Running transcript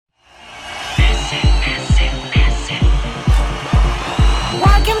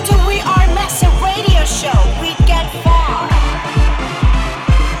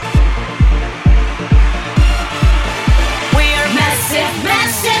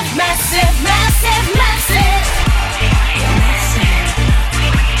Massive, massive, massive.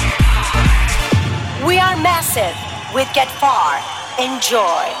 We are massive with Get Far.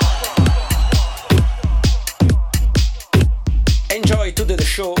 Enjoy. Enjoy to the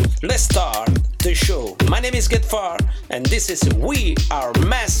show. Let's start the show. My name is Get Far, and this is We Are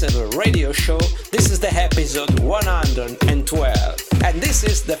Massive Radio Show. This is the episode 112, and this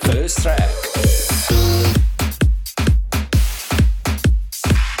is the first track.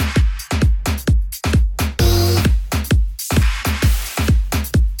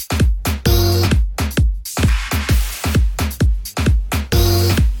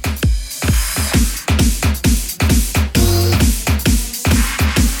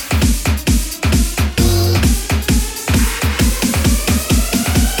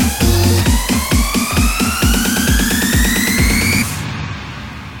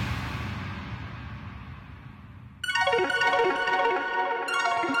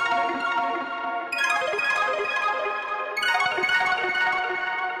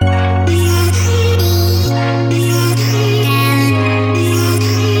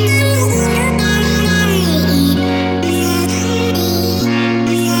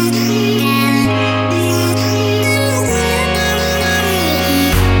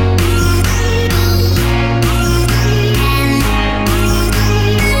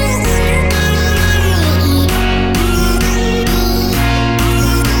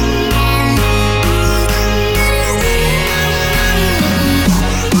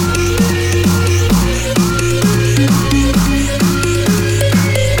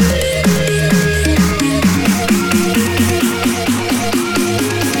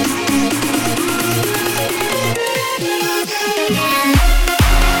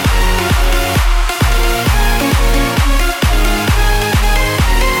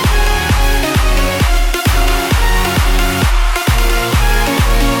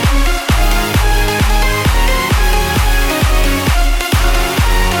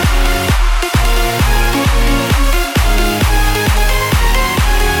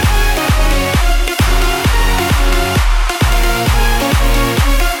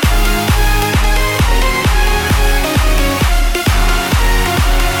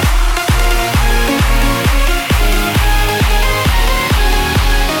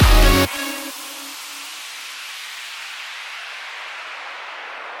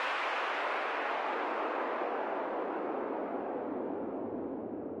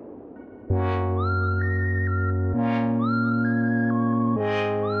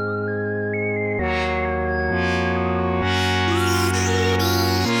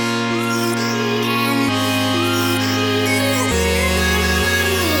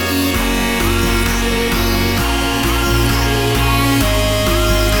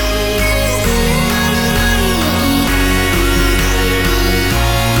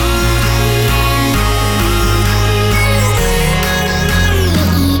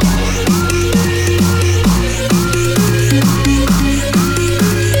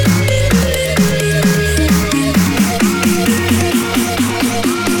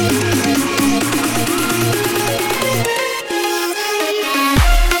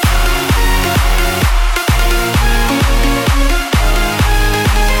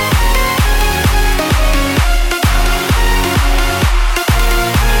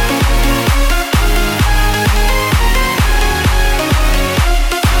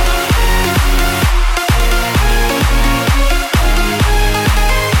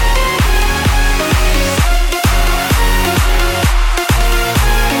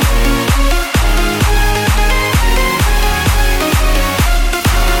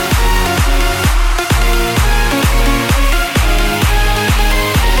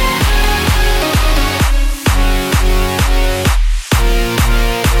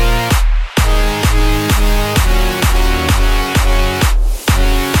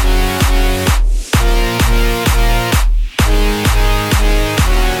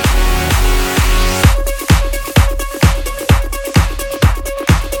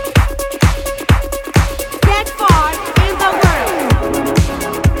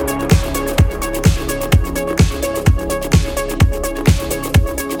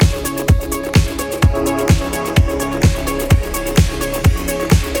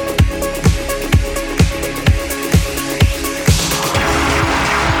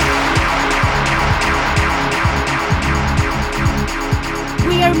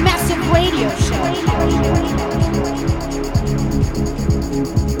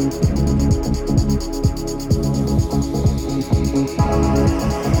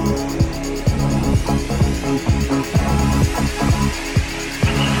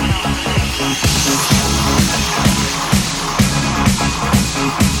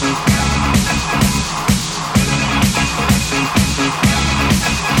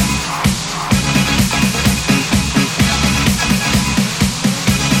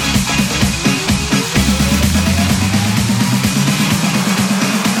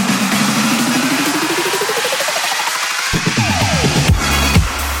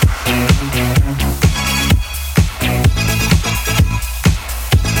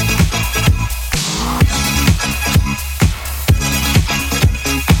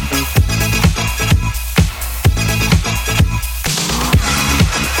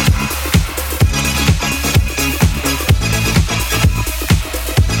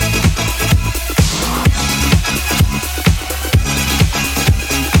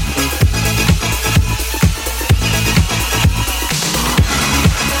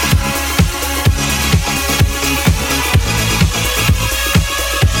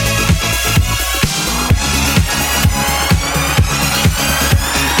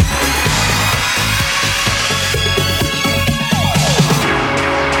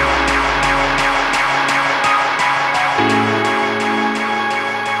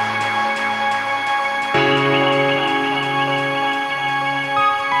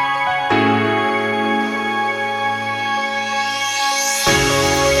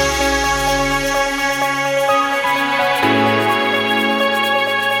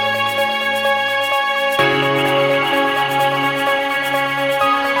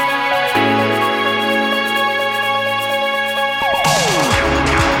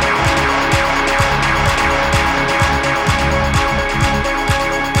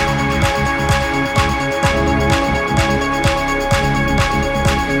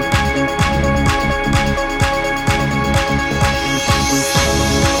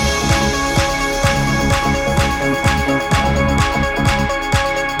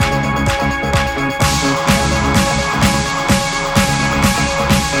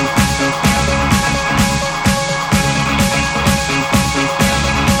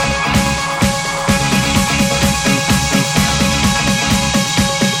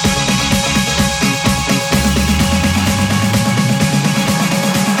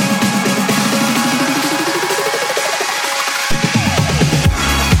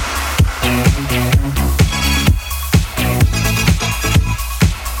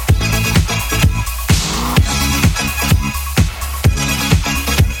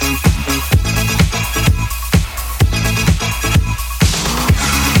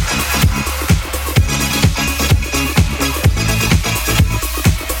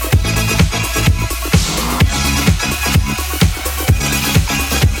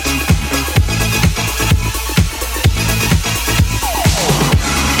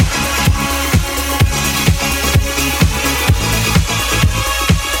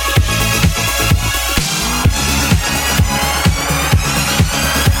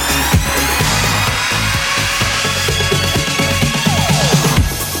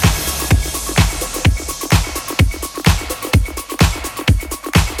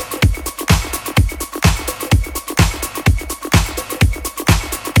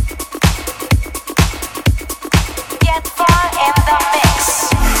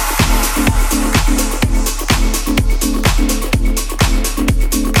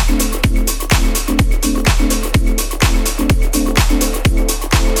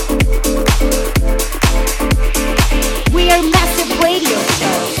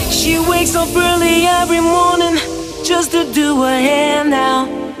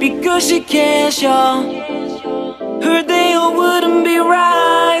 because she cares, y'all. Her day wouldn't be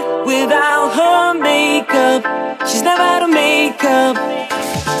right without her makeup. She's never out of makeup.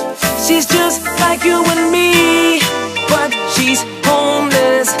 She's just like you and me, but she's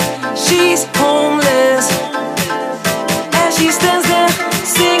homeless. She's homeless. And she stands there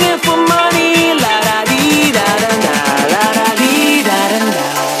singing for money. La da dee da da da, la da dee da da da,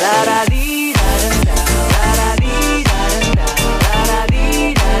 la da dee da da da, la da dee da da da, la da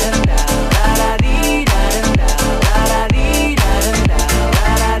dee da da da, la da dee da da da, la da dee da da da,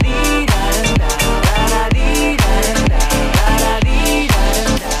 la da dee da da da, la da dee da da da, la da dee da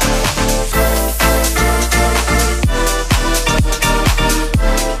da da.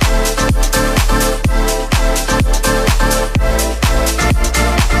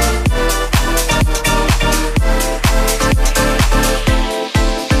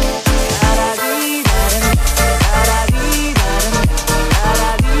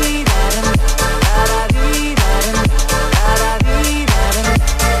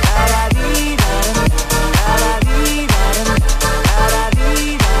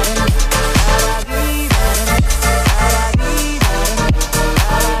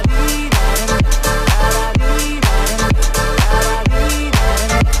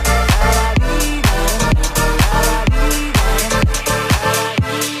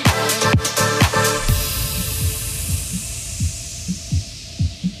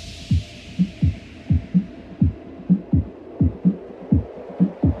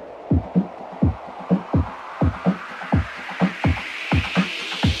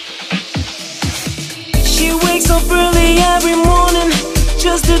 She wakes up early every morning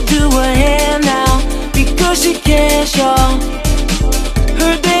just to do her hair now, because she cares, y'all.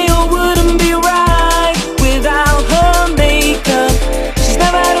 Her day wouldn't be right without her makeup. She's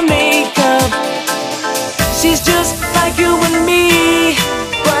never out of makeup. She's just like you and me,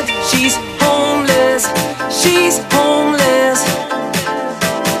 but she's homeless. She's homeless.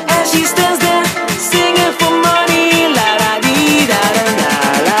 And she stands there singing for money. La da dee da da da,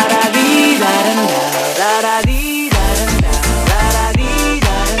 la da dee da da da, la da dee da da da, la da dee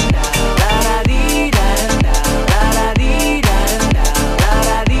da da da, la da dee da da da, la da dee da da da, la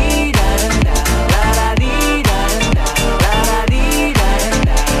da dee da da da, la da dee da da da, la da dee da da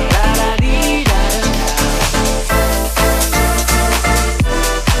da, la da dee da da da.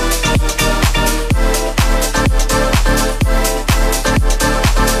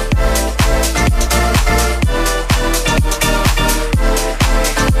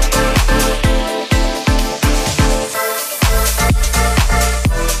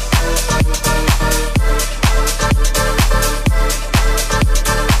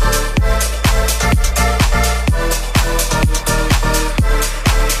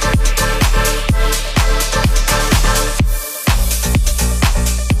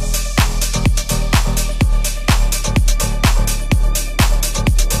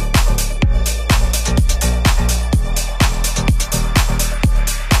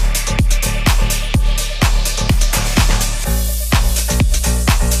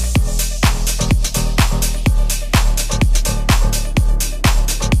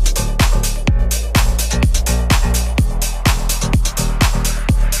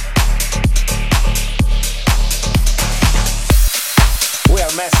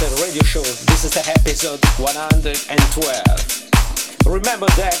 Master Radio Show. This is the episode 112. Remember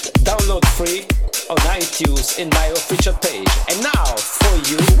that download free on iTunes in my official page. And now for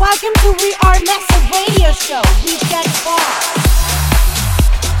you. Welcome to We Are Massive Radio Show. We get far.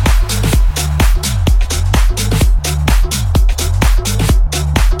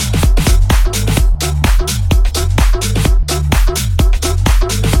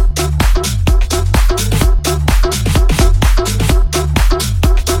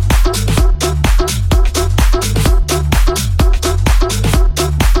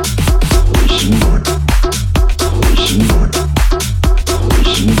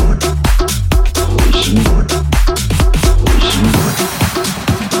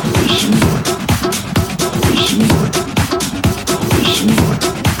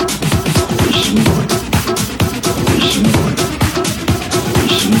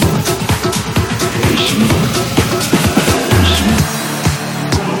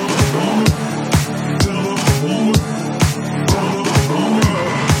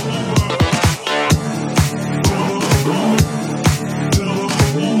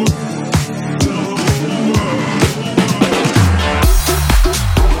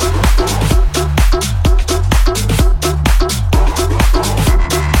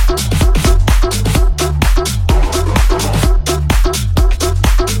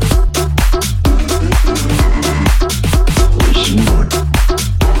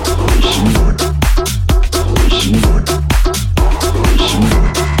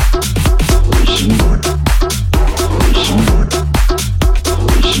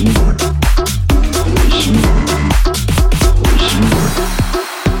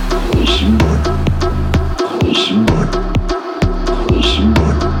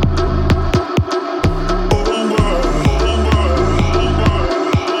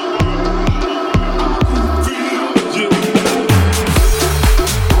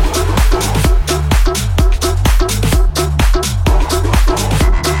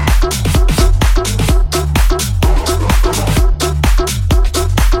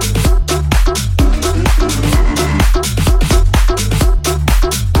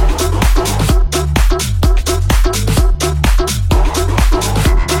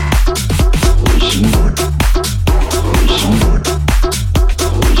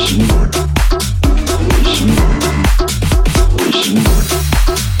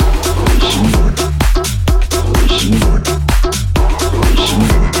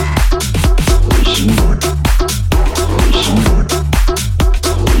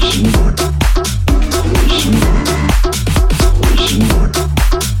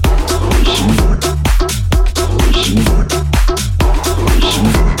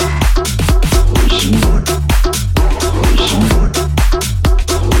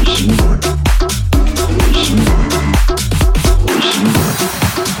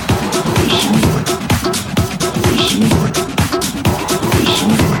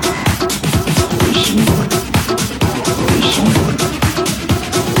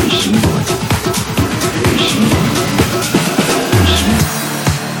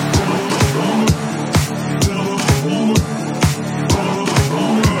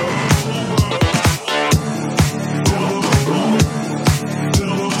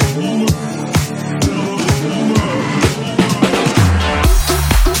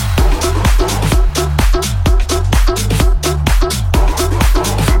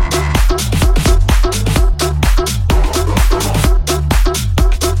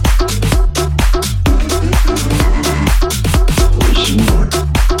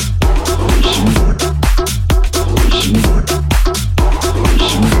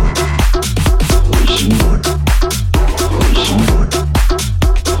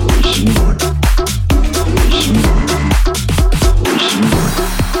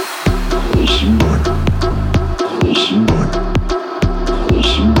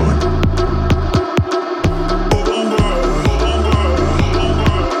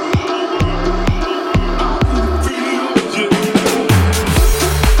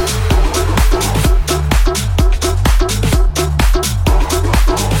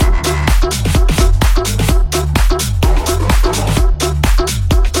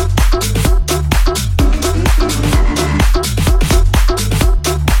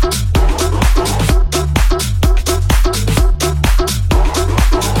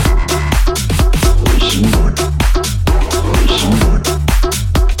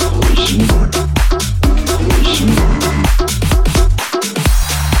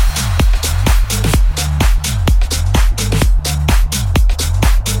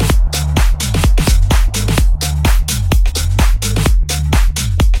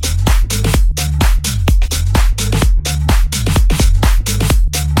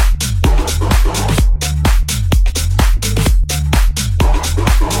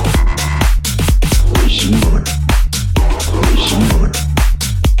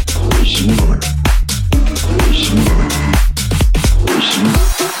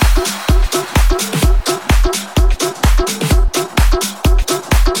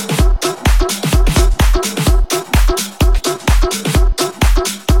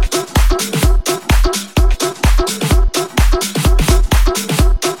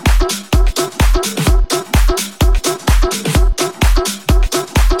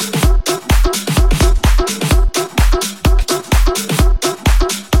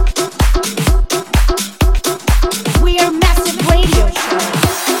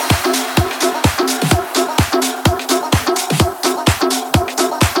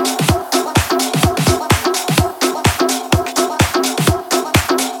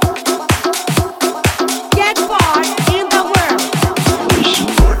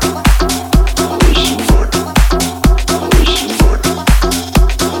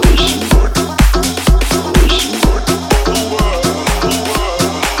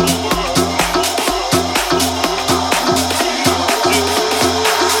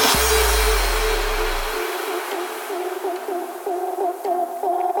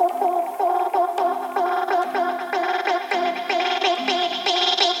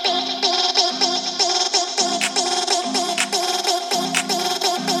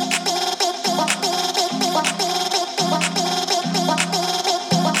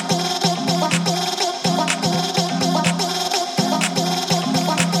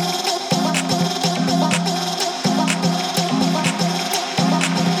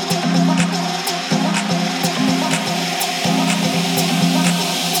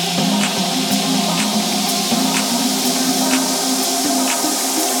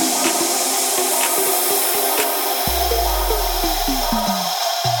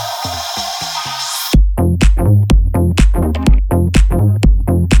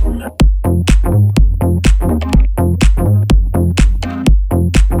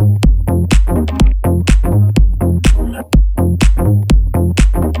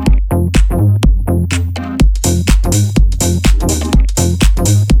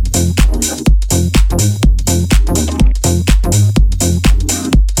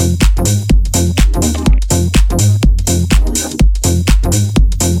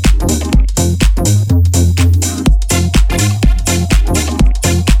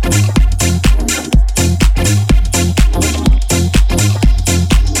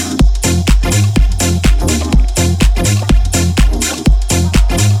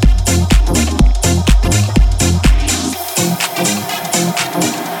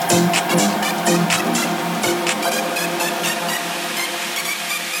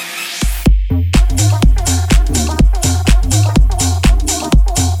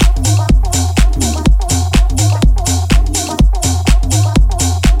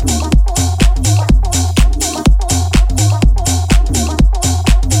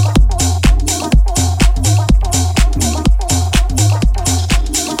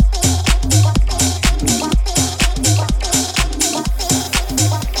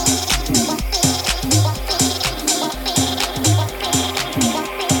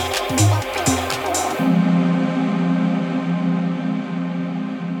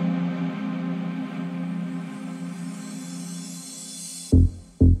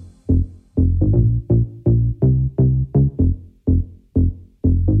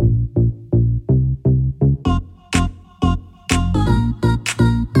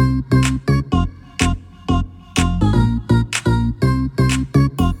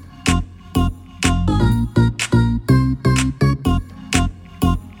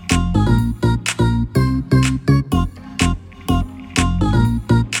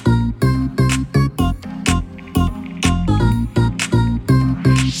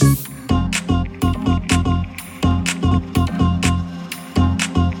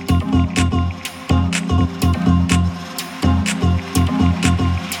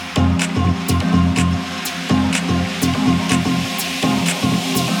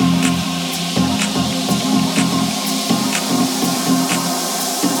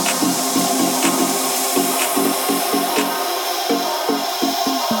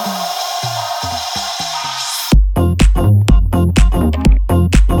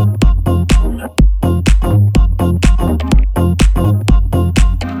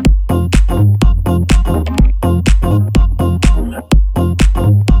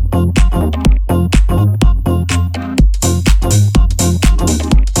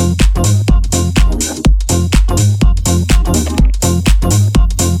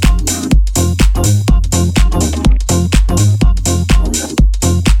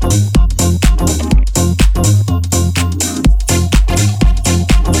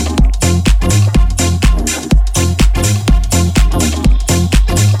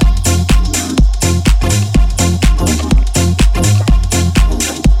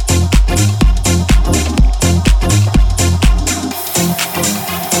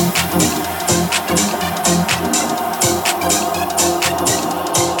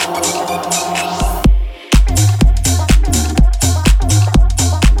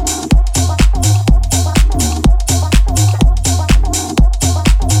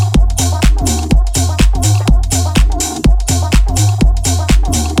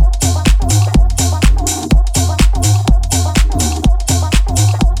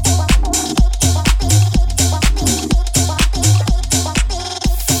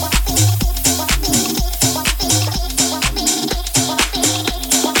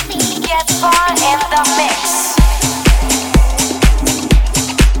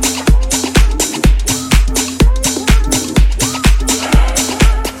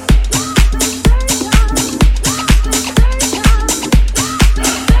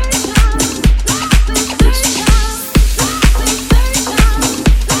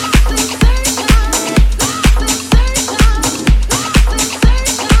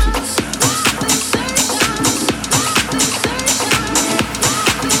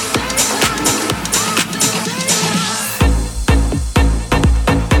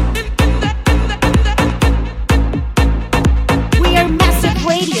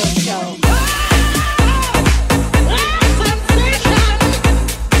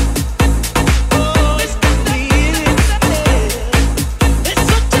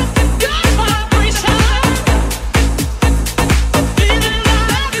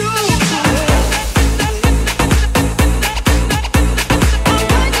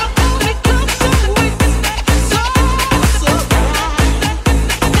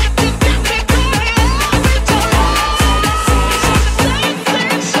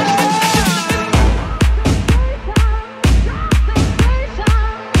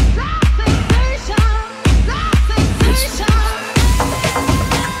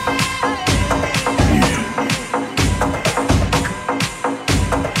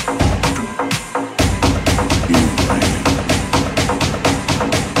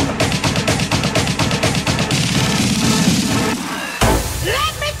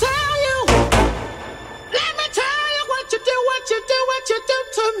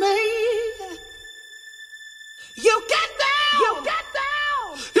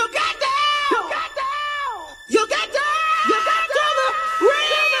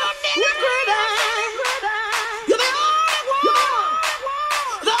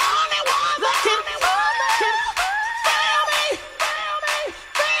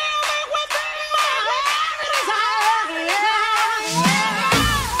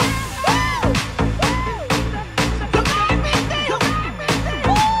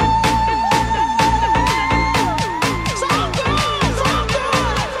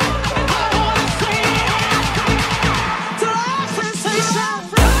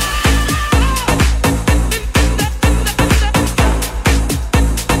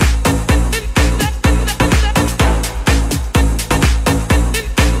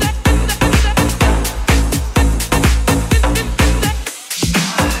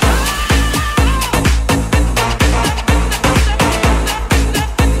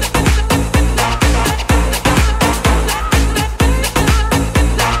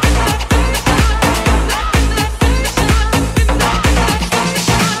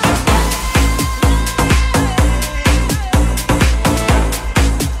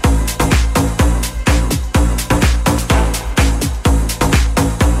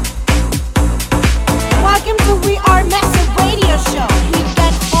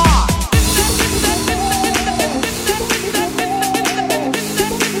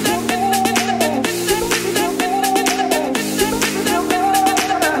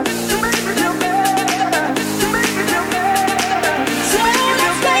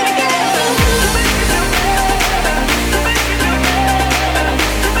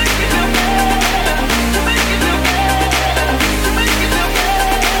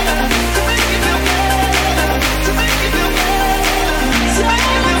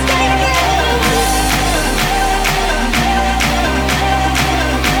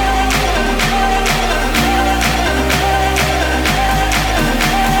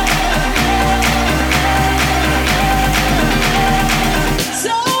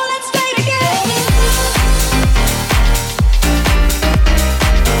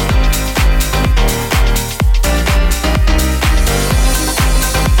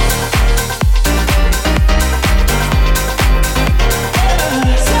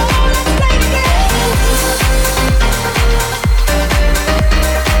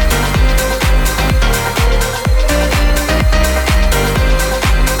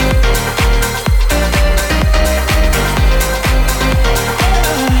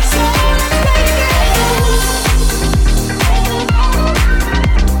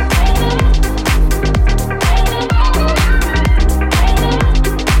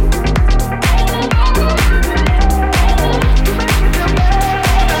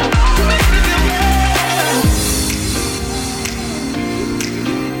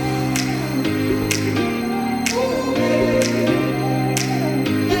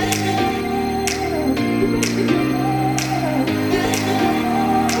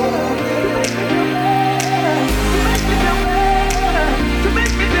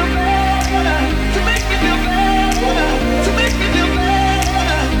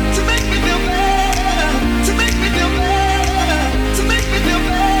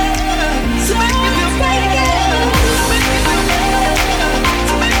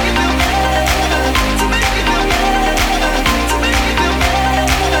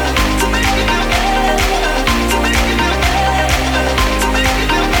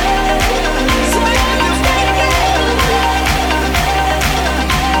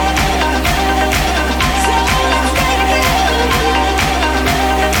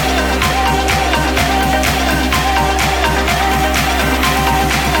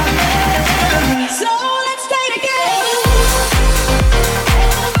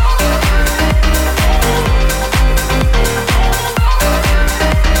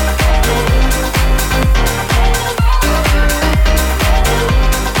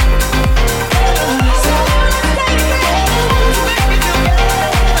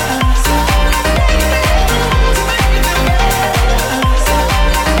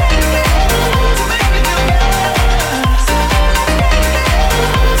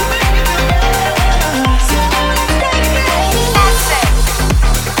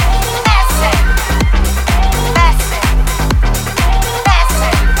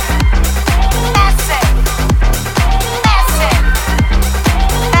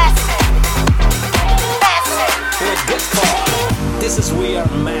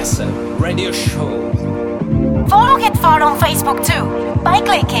 Massive Radio Show. Follow Get Far on Facebook too by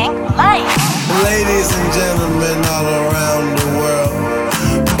clicking like. Ladies and gentlemen all around the world,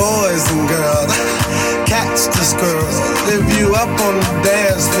 boys and girls, cats to squirrels. If you up on the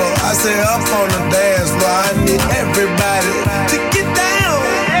dance floor, I say up on the dance floor. I need everybody to get down.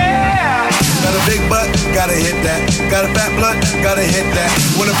 Yeah. Got a big butt, gotta hit that. Got a fat blunt, gotta hit that.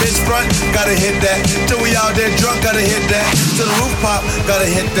 When a bitch front, gotta hit that. Till we all there drunk, gotta hit that. Till the roof pop, gotta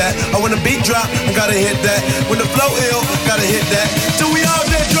hit that. Or when the beat drop, gotta hit that. When the flow ill, gotta hit that. Till we all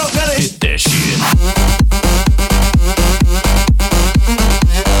there drunk, gotta hit that shit.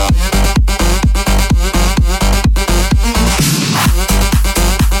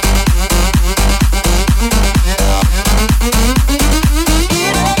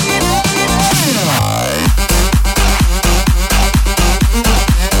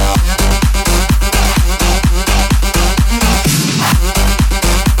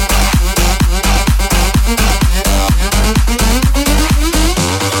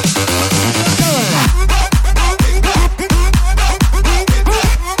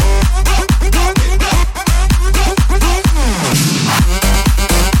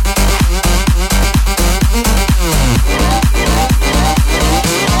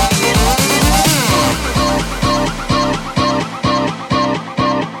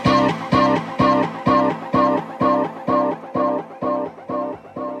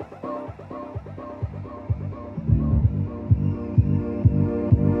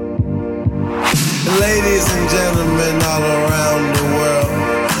 Ladies and gentlemen all around the world,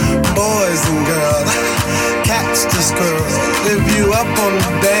 boys and girls, cats to squirrels. If you up on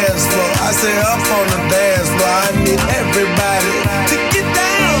the dance floor, I say up on the dance floor. I need everybody to get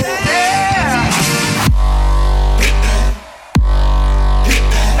down. Yeah. Hit that. Hit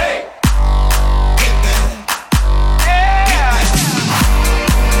that. Hey. Hit that. Yeah.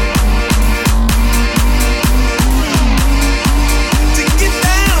 To get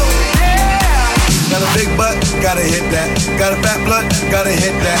down. Yeah. Got a big butt, gotta hit that. Got a fat blunt, gotta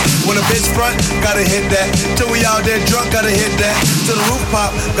hit that. When a bitch front, gotta hit that. Till we all there drunk, gotta hit that. Till the roof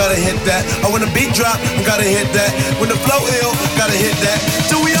pop, gotta hit that. Or when the beat drop, gotta hit that. When the flow ill, gotta hit that.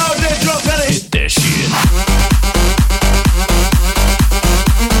 Till we all there drunk, gotta hit that shit.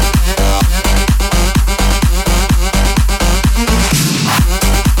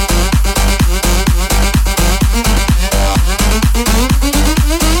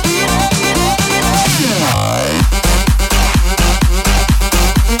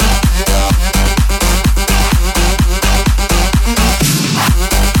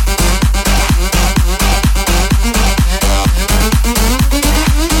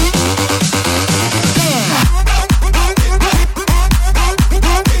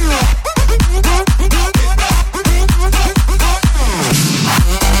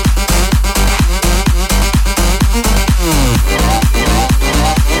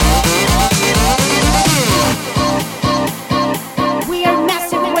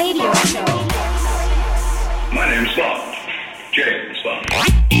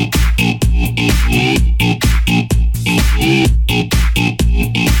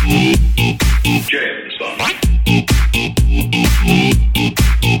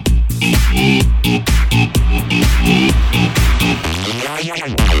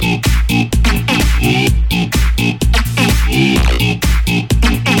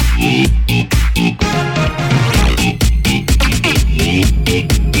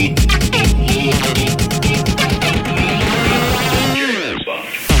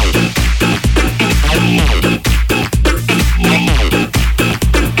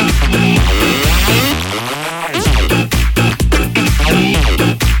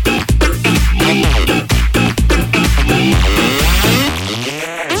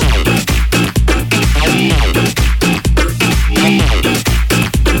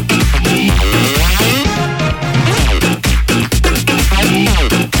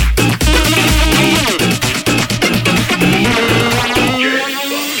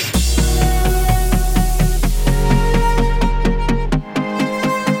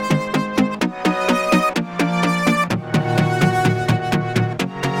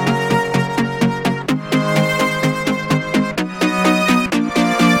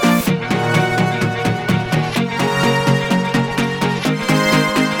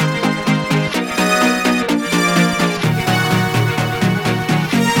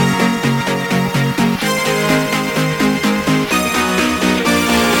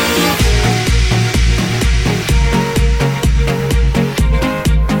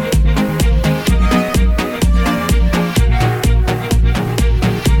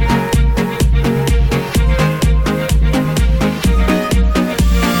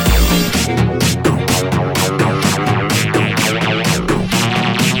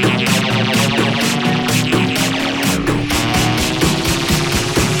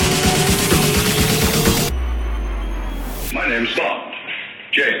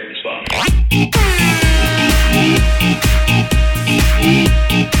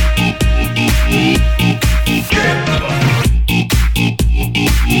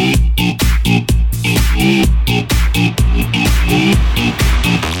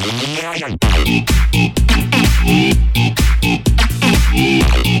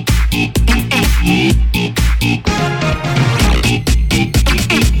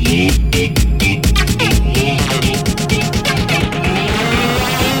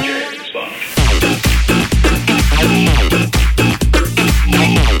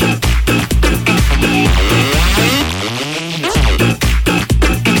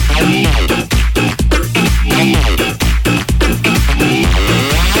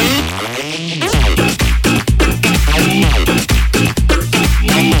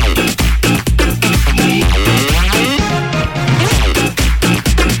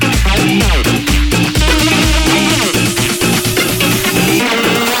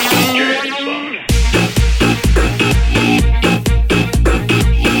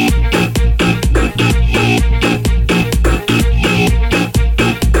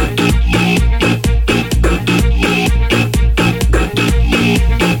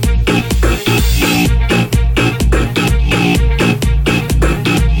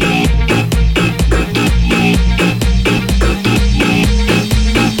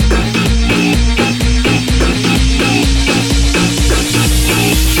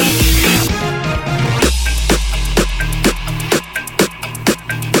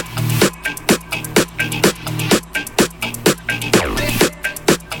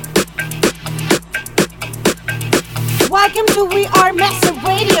 Welcome to We Are Massive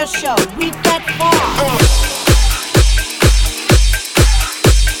Radio Show. We've got far.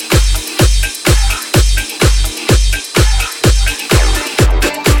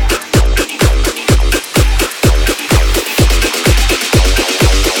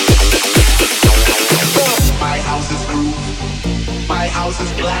 My house is groove. My house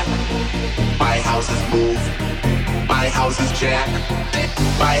is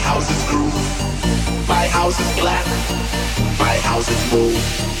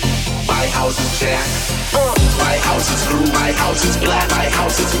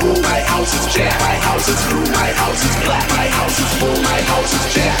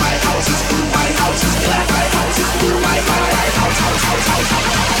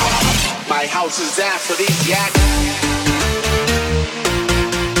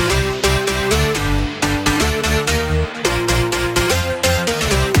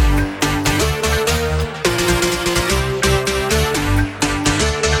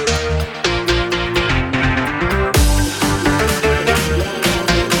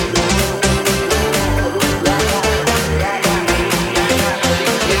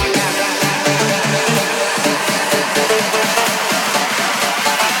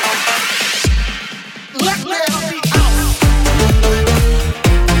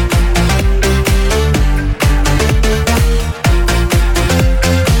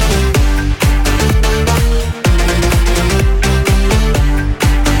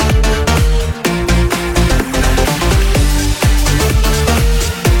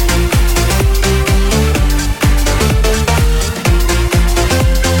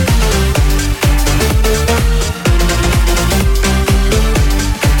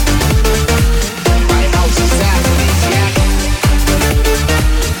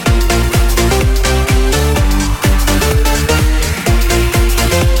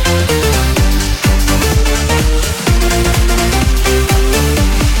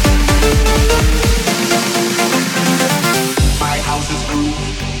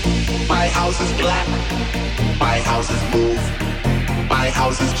black. My house is move. My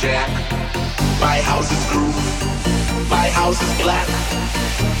house is jack. My house is groove. My house is black.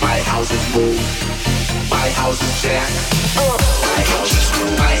 My house is move. My house is jack. My house is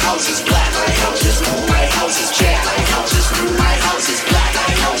groove. My house is black. My house is move. My house is jack. My house is groove. My house is black.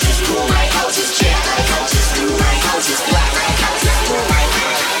 My house is move. My house is jack. My house is groove. My house is black. My house is move. My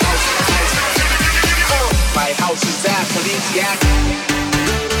house. My house is aphrodisiac.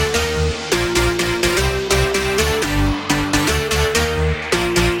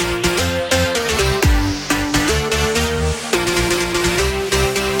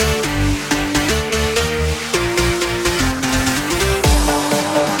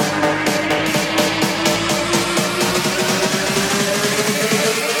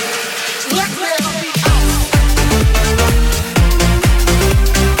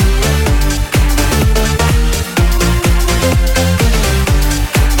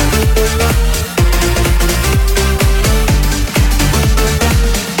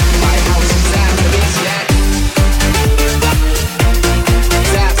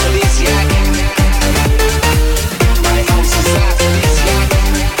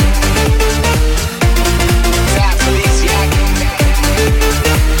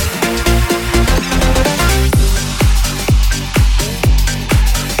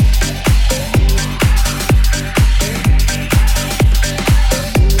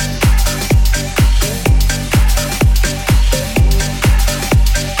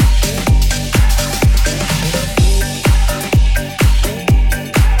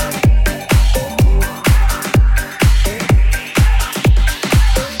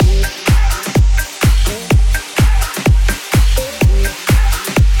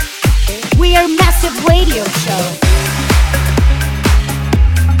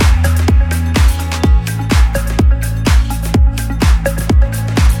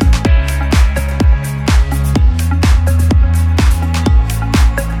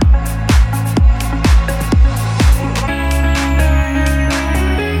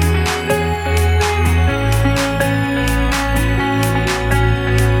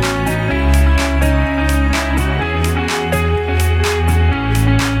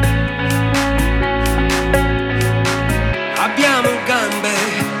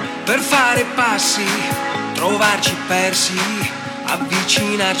 passi, trovarci persi,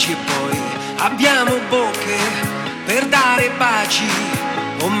 avvicinarci e poi abbiamo bocche per dare baci,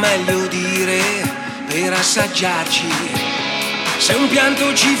 o meglio dire per assaggiarci. Se un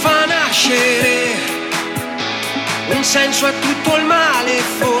pianto ci fa nascere, un senso a tutto il male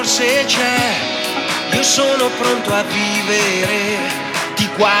forse c'è. Io sono pronto a vivere, ti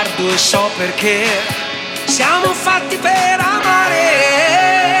guardo e so perché siamo fatti per amare,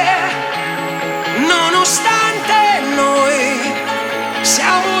 nonostante noi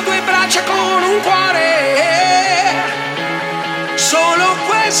siamo due braccia con un cuore. Solo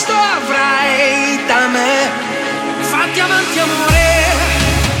questo avrai da me, fatti avanti amore.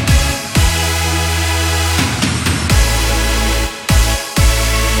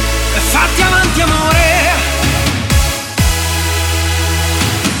 Fatti avanti amore.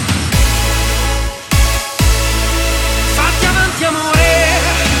 Fatti avanti amore.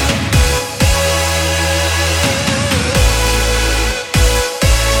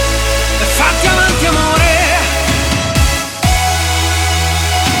 Fatti avanti amore.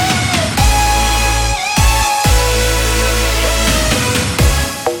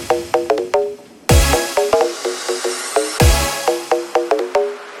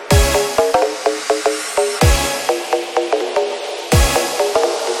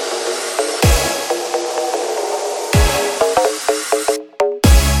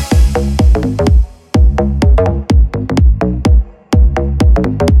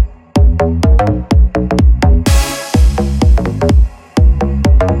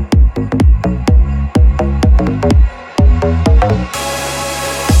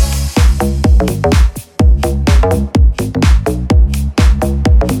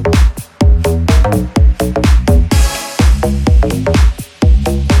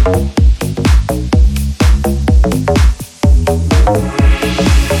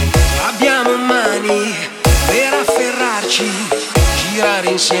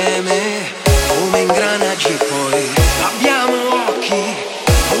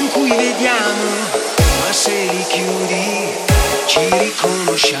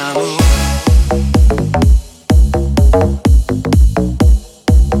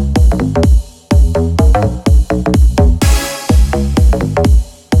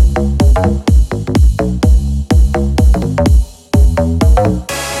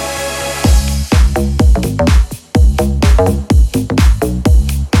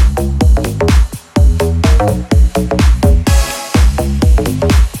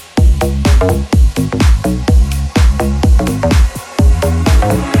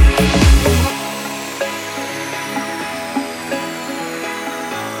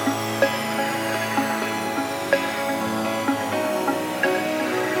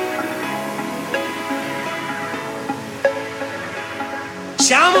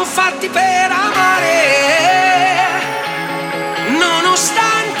 Siamo fatti per amare,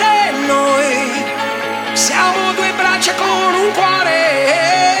 nonostante noi siamo due braccia con un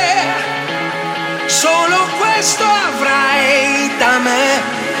cuore. Solo questo avrai da me,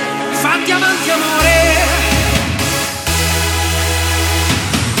 fatti avanti amore.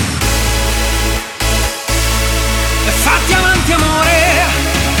 Fatti avanti amore.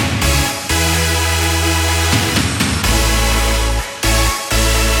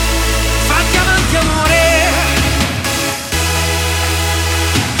 Fatti avanti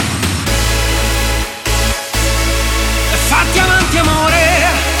amore.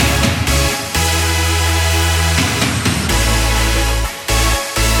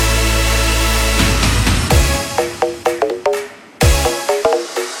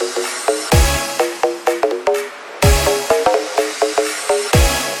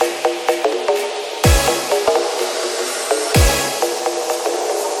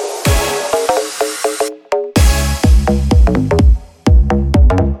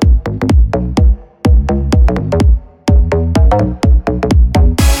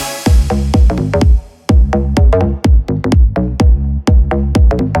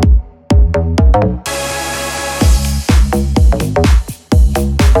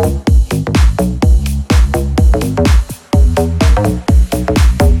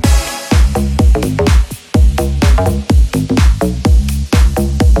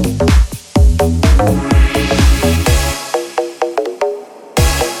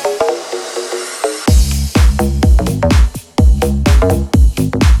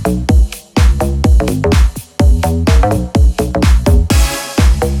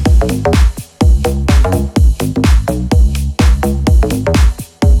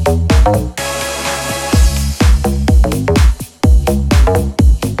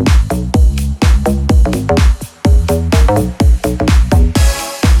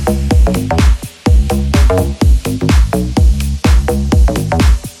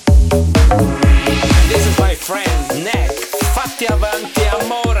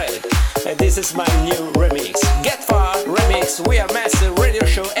 Radio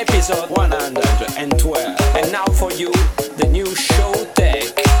Show episode 112. And now for you, the new show tag.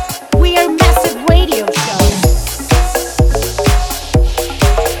 We are Massive Radio Show.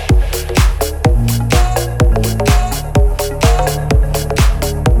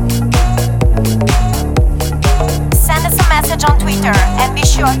 Send us a message on Twitter and be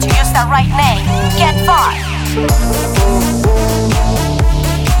sure to use the right name. Get far.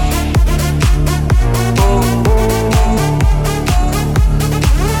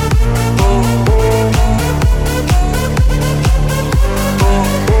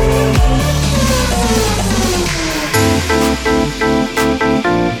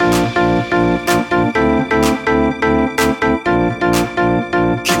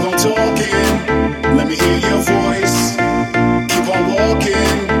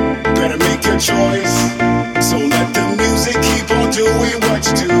 Choice. So let the music keep on doing what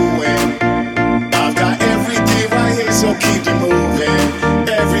you're doing. I've got everything right here, so keep it moving.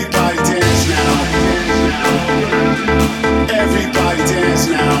 Everybody dance now. Everybody dance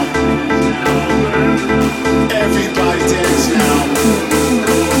now. Everybody dance now.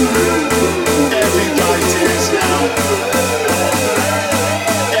 Everybody dance now.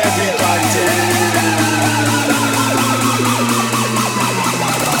 Everybody dance.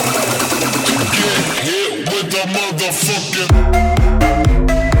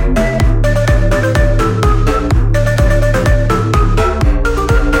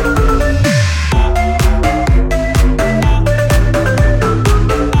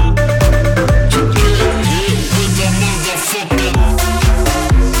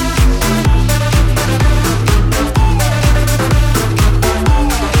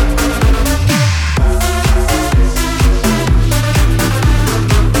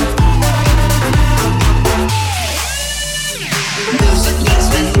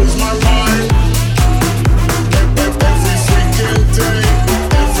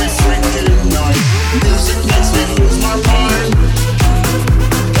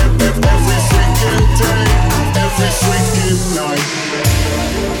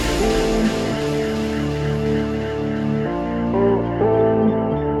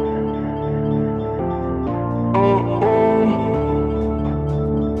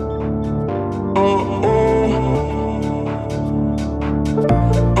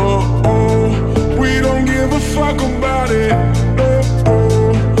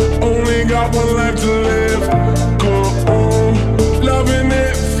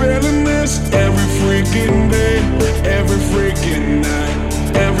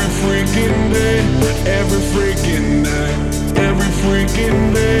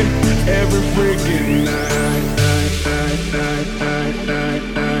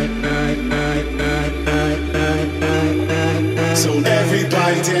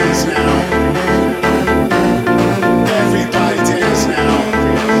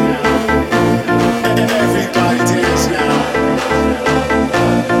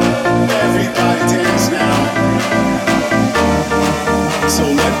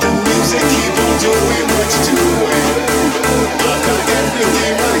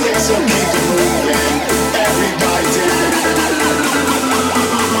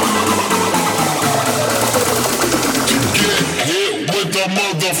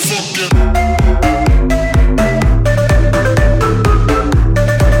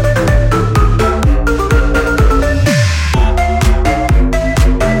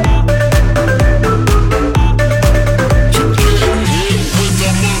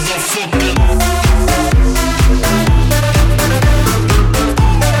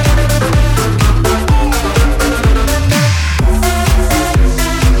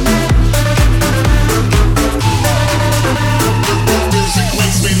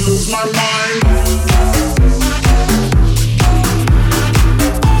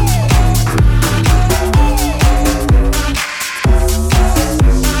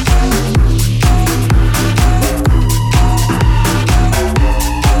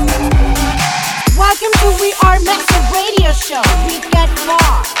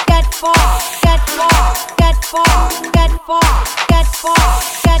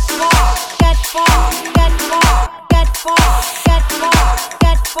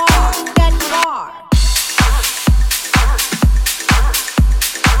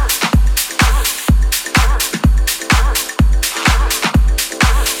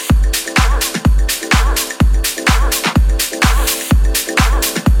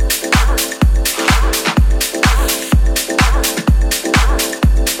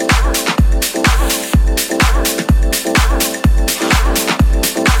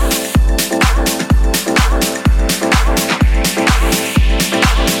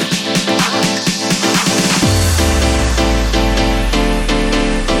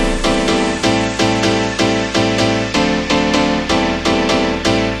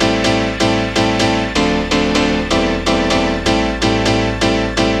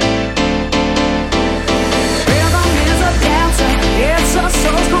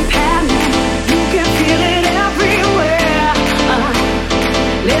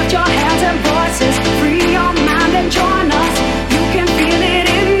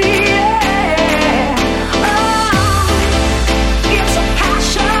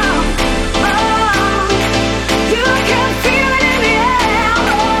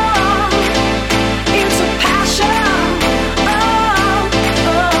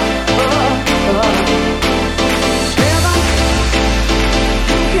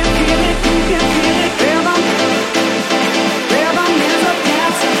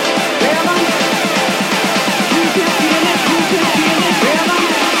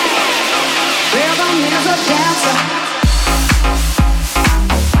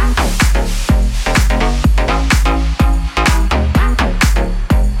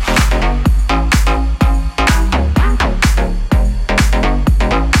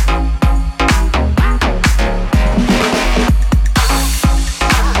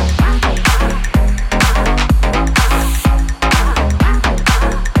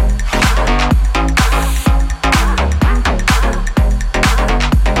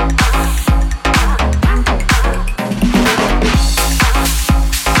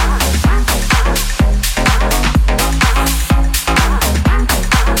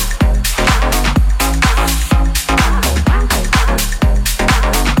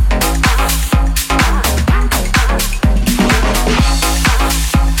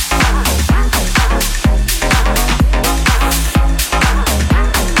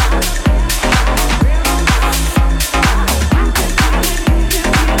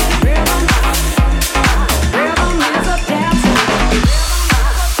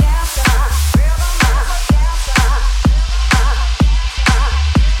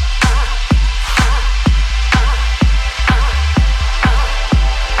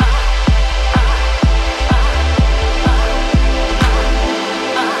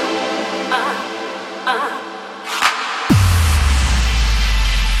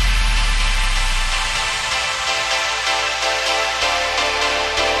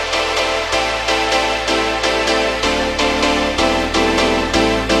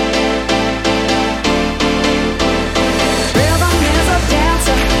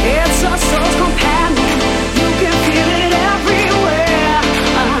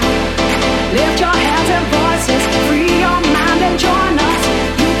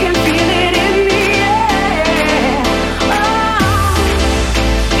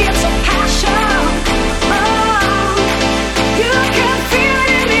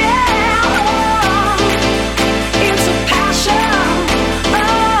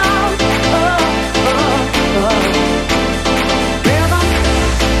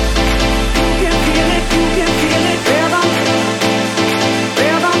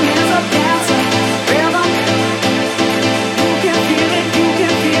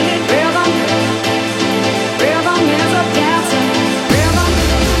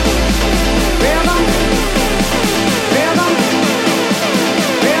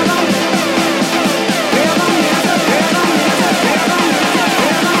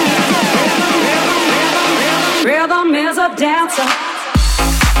 a dancer.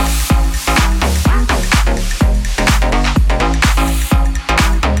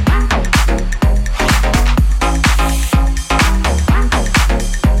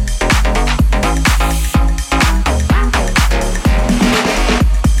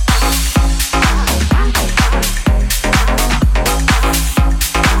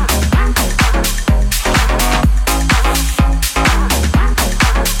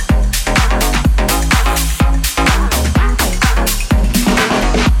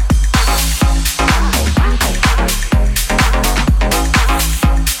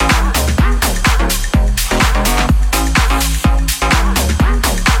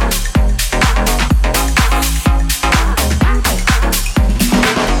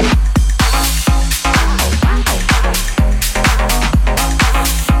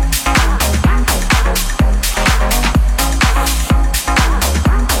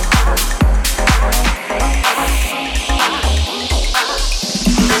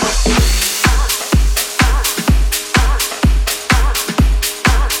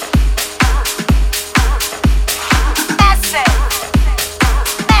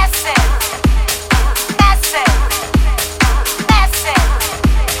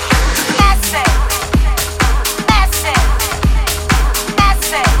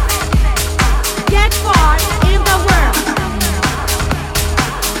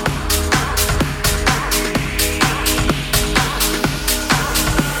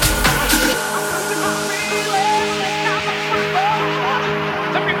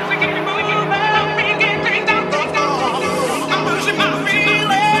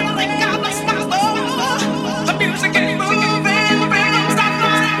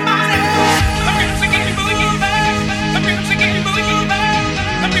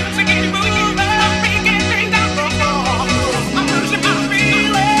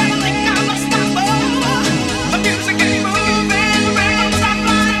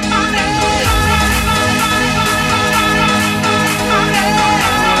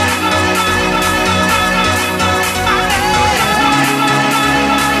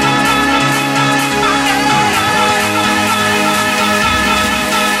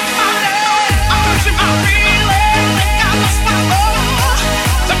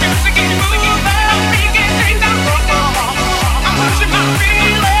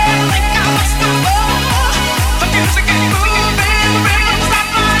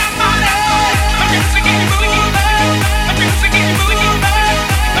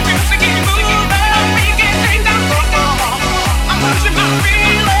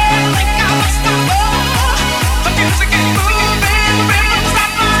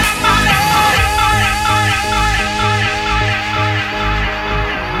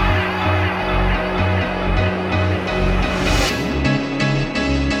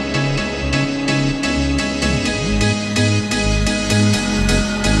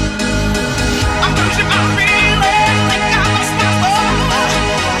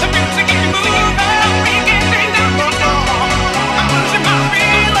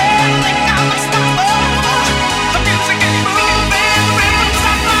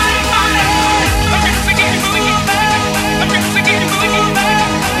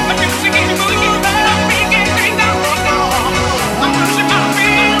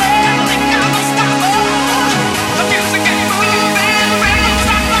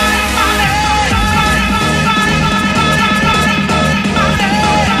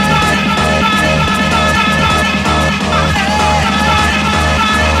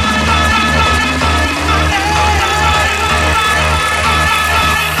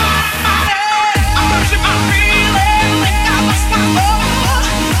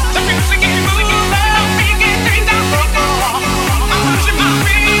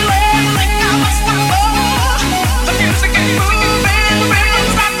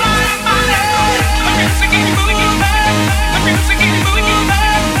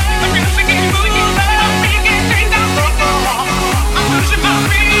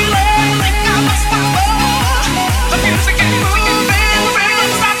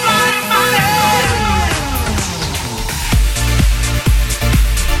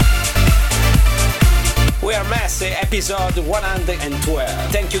 Episode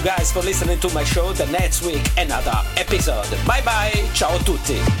 112. Thank you guys for listening to my show. The next week another episode. Bye bye. Ciao a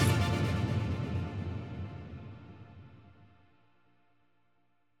tutti.